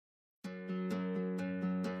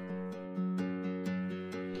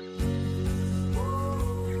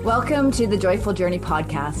Welcome to the Joyful Journey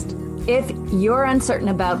podcast. If you're uncertain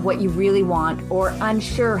about what you really want or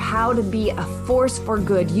unsure how to be a force for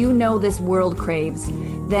good you know this world craves,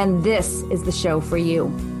 then this is the show for you.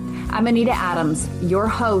 I'm Anita Adams, your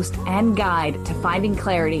host and guide to finding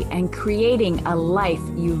clarity and creating a life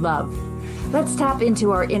you love. Let's tap into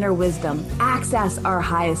our inner wisdom, access our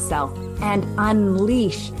highest self, and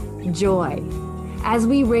unleash joy. As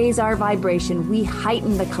we raise our vibration, we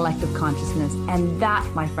heighten the collective consciousness, and that,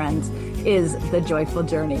 my friends, is the joyful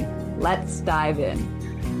journey. Let's dive in.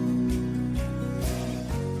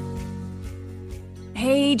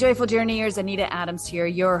 Hey, Joyful Journeyers, Anita Adams here,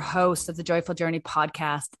 your host of the Joyful Journey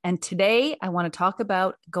podcast. And today I want to talk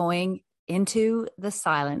about going into the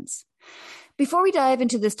silence. Before we dive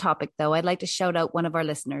into this topic, though, I'd like to shout out one of our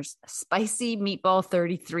listeners, Spicy Meatball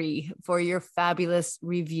 33, for your fabulous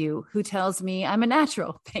review, who tells me I'm a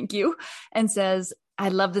natural, thank you, and says, I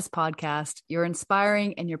love this podcast. You're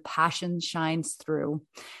inspiring and your passion shines through.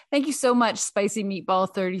 Thank you so much, Spicy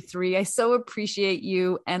Meatball 33. I so appreciate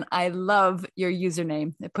you, and I love your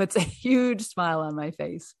username. It puts a huge smile on my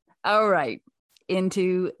face. All right,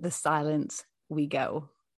 into the silence we go.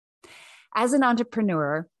 As an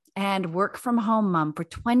entrepreneur and work from home mom for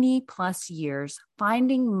 20 plus years,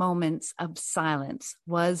 finding moments of silence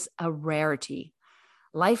was a rarity.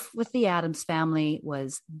 Life with the Adams family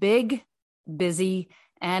was big, busy,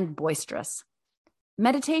 and boisterous.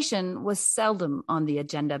 Meditation was seldom on the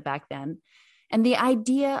agenda back then, and the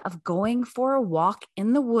idea of going for a walk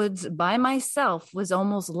in the woods by myself was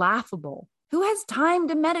almost laughable. Who has time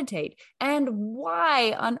to meditate? And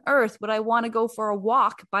why on earth would I want to go for a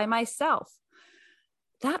walk by myself?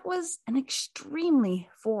 That was an extremely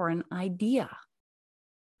foreign idea.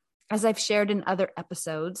 As I've shared in other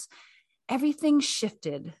episodes, everything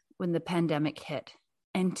shifted when the pandemic hit.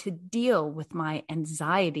 And to deal with my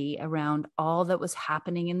anxiety around all that was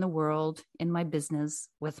happening in the world, in my business,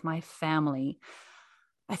 with my family,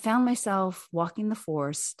 I found myself walking the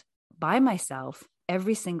forest by myself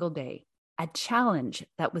every single day, a challenge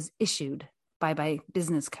that was issued by my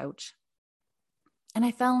business coach. And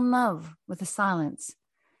I fell in love with the silence.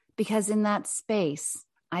 Because in that space,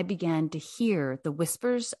 I began to hear the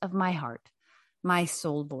whispers of my heart, my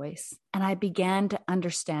soul voice, and I began to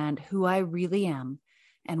understand who I really am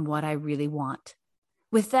and what I really want.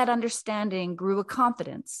 With that understanding grew a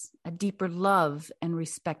confidence, a deeper love and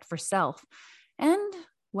respect for self, and,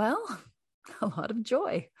 well, a lot of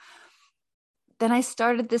joy. Then I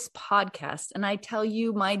started this podcast, and I tell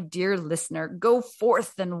you, my dear listener, go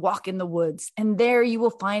forth and walk in the woods, and there you will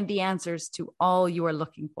find the answers to all you are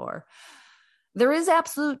looking for. There is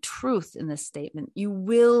absolute truth in this statement. You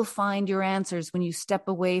will find your answers when you step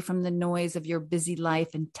away from the noise of your busy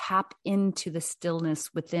life and tap into the stillness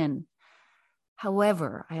within.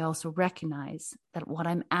 However, I also recognize that what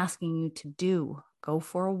I'm asking you to do, go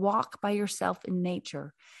for a walk by yourself in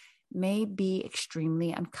nature, may be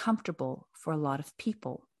extremely uncomfortable for a lot of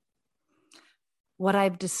people. What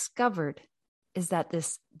I've discovered is that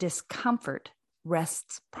this discomfort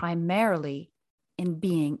rests primarily in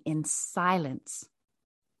being in silence.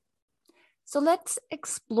 So let's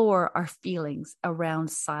explore our feelings around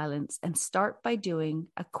silence and start by doing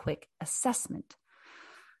a quick assessment.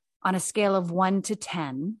 On a scale of 1 to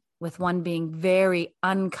 10, with 1 being very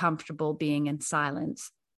uncomfortable being in silence,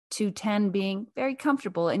 to 10 being very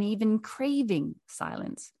comfortable and even craving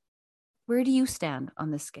silence. Where do you stand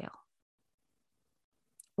on this scale?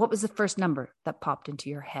 What was the first number that popped into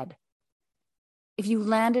your head? If you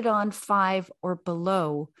landed on 5 or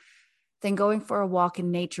below, then going for a walk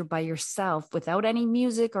in nature by yourself without any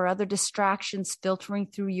music or other distractions filtering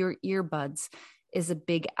through your earbuds is a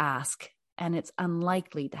big ask, and it's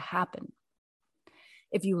unlikely to happen.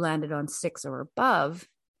 If you landed on 6 or above,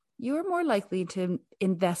 you are more likely to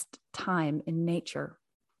invest time in nature.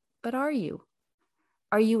 But are you?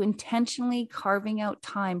 Are you intentionally carving out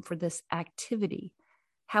time for this activity?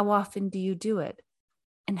 How often do you do it?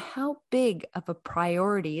 And how big of a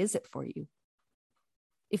priority is it for you?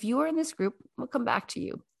 If you are in this group, we'll come back to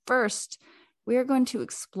you. First, we are going to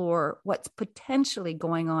explore what's potentially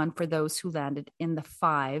going on for those who landed in the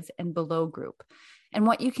 5 and below group, and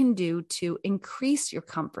what you can do to increase your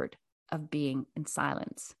comfort of being in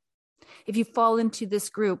silence. If you fall into this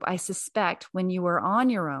group, I suspect when you are on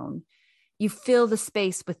your own, you fill the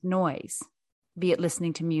space with noise, be it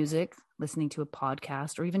listening to music, listening to a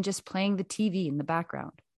podcast, or even just playing the TV in the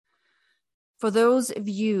background. For those of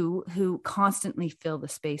you who constantly fill the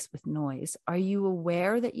space with noise, are you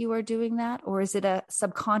aware that you are doing that? Or is it a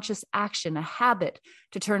subconscious action, a habit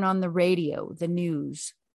to turn on the radio, the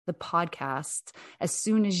news, the podcast as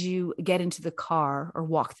soon as you get into the car or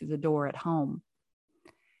walk through the door at home?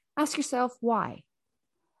 Ask yourself why.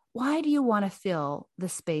 Why do you want to fill the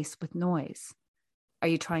space with noise? Are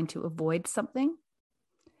you trying to avoid something?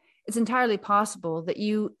 It's entirely possible that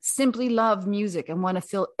you simply love music and want to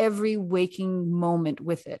fill every waking moment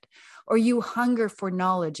with it, or you hunger for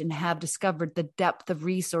knowledge and have discovered the depth of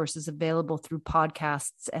resources available through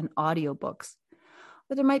podcasts and audiobooks.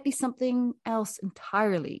 Or there might be something else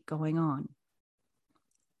entirely going on.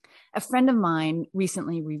 A friend of mine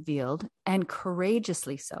recently revealed, and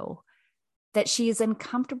courageously so, that she is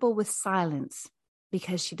uncomfortable with silence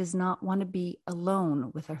because she does not want to be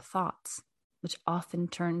alone with her thoughts, which often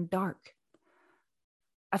turn dark.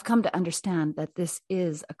 I've come to understand that this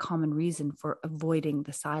is a common reason for avoiding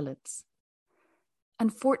the silence.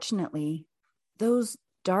 Unfortunately, those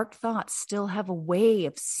dark thoughts still have a way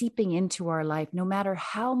of seeping into our life, no matter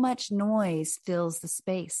how much noise fills the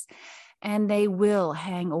space, and they will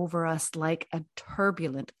hang over us like a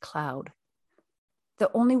turbulent cloud.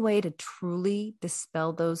 The only way to truly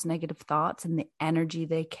dispel those negative thoughts and the energy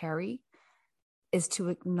they carry is to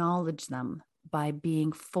acknowledge them by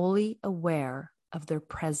being fully aware of their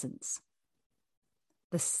presence.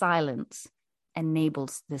 The silence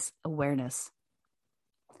enables this awareness.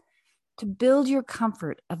 To build your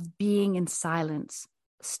comfort of being in silence,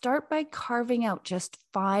 start by carving out just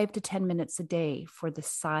 5 to 10 minutes a day for the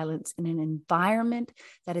silence in an environment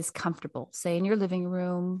that is comfortable, say in your living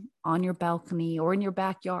room, on your balcony, or in your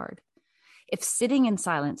backyard. If sitting in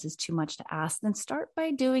silence is too much to ask, then start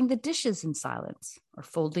by doing the dishes in silence, or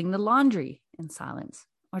folding the laundry in silence,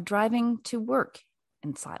 or driving to work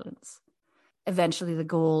in silence. Eventually, the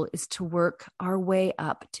goal is to work our way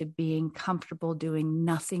up to being comfortable doing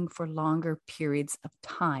nothing for longer periods of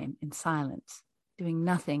time in silence, doing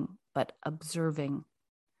nothing but observing.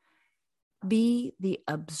 Be the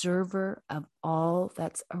observer of all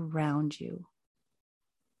that's around you.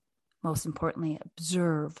 Most importantly,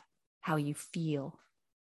 observe how you feel.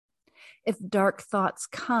 If dark thoughts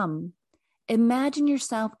come, imagine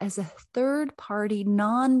yourself as a third-party,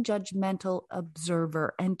 non-judgmental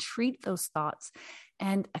observer and treat those thoughts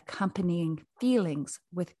and accompanying feelings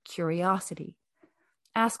with curiosity.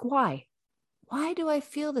 Ask why. Why do I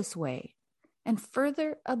feel this way? And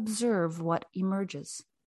further observe what emerges.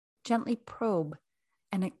 Gently probe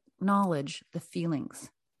and acknowledge the feelings.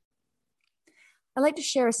 I'd like to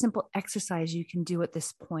share a simple exercise you can do at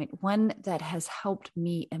this point, one that has helped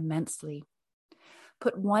me immensely.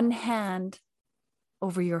 Put one hand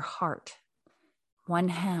over your heart, one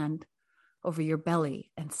hand over your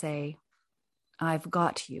belly, and say, I've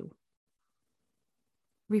got you.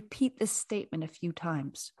 Repeat this statement a few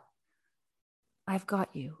times. I've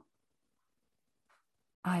got you.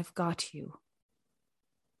 I've got you.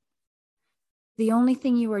 The only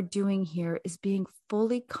thing you are doing here is being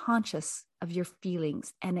fully conscious of your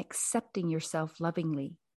feelings and accepting yourself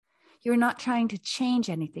lovingly. You're not trying to change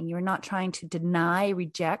anything. You're not trying to deny,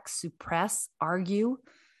 reject, suppress, argue.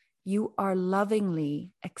 You are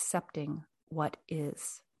lovingly accepting what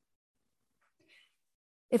is.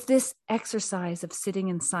 If this exercise of sitting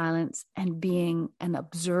in silence and being an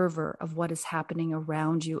observer of what is happening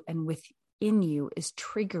around you and within you is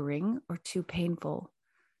triggering or too painful,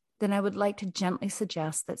 then I would like to gently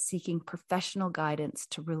suggest that seeking professional guidance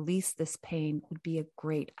to release this pain would be a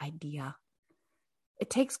great idea.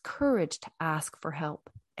 It takes courage to ask for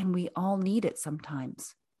help, and we all need it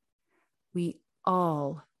sometimes. We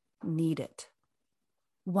all need it.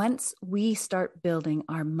 Once we start building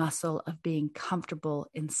our muscle of being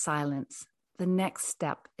comfortable in silence, the next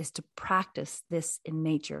step is to practice this in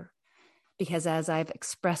nature, because as I've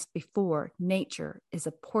expressed before, nature is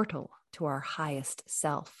a portal to our highest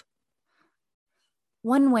self.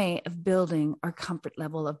 One way of building our comfort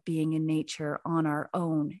level of being in nature on our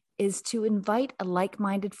own is to invite a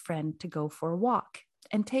like-minded friend to go for a walk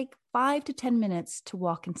and take 5 to 10 minutes to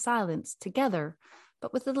walk in silence together,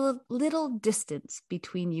 but with a little distance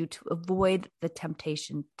between you to avoid the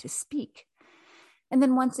temptation to speak. And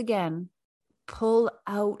then once again, pull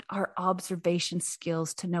out our observation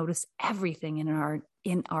skills to notice everything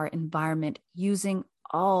in our environment using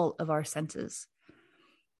all of our senses.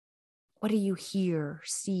 What do you hear,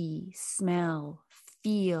 see, smell,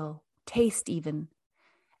 feel, taste even?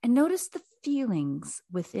 And notice the feelings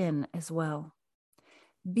within as well.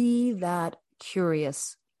 Be that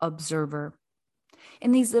curious observer.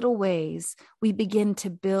 In these little ways, we begin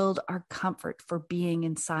to build our comfort for being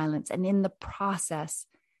in silence. And in the process,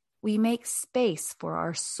 we make space for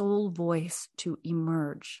our soul voice to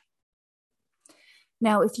emerge.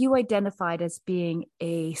 Now, if you identified as being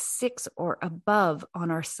a 6 or above on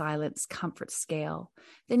our silence comfort scale,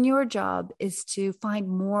 then your job is to find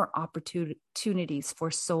more opportunities for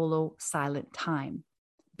solo silent time.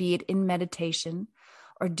 be it in meditation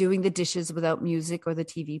or doing the dishes without music or the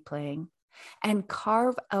TV playing. And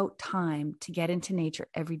carve out time to get into nature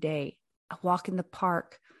every day. A walk in the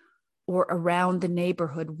park or around the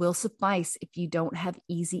neighborhood will suffice if you don't have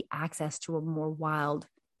easy access to a more wild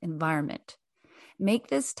environment. Make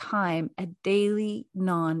this time a daily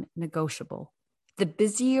non-negotiable. The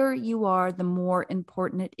busier you are, the more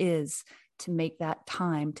important it is to make that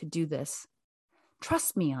time to do this.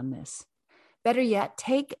 Trust me on this. Better yet,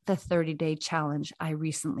 take the 30-day challenge I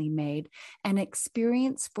recently made and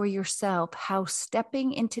experience for yourself how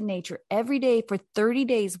stepping into nature every day for 30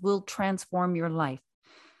 days will transform your life.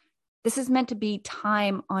 This is meant to be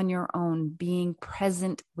time on your own, being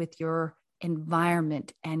present with your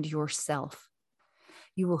environment and yourself.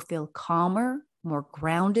 You will feel calmer, more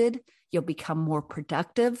grounded. You'll become more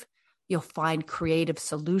productive. You'll find creative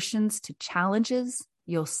solutions to challenges.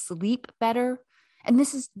 You'll sleep better. And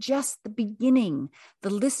this is just the beginning.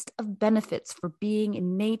 The list of benefits for being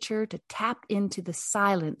in nature to tap into the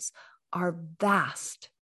silence are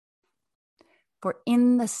vast. For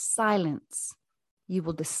in the silence, you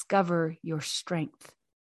will discover your strength.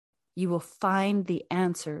 You will find the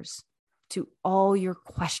answers to all your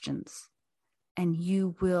questions, and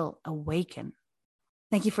you will awaken.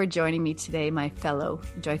 Thank you for joining me today, my fellow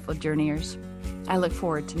Joyful Journeyers. I look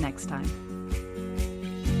forward to next time.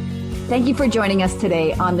 Thank you for joining us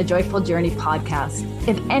today on the Joyful Journey podcast.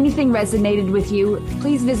 If anything resonated with you,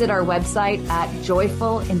 please visit our website at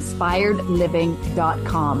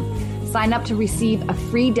joyfulinspiredliving.com. Sign up to receive a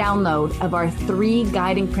free download of our 3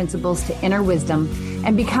 guiding principles to inner wisdom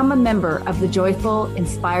and become a member of the Joyful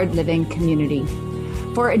Inspired Living community.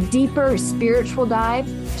 For a deeper spiritual dive,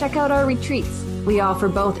 check out our retreats. We offer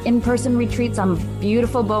both in-person retreats on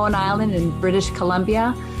beautiful Bowen Island in British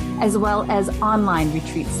Columbia, as well as online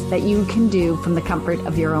retreats that you can do from the comfort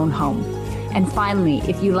of your own home. And finally,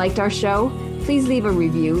 if you liked our show, please leave a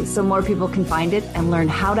review so more people can find it and learn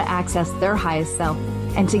how to access their highest self.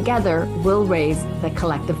 And together, we'll raise the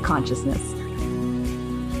collective consciousness.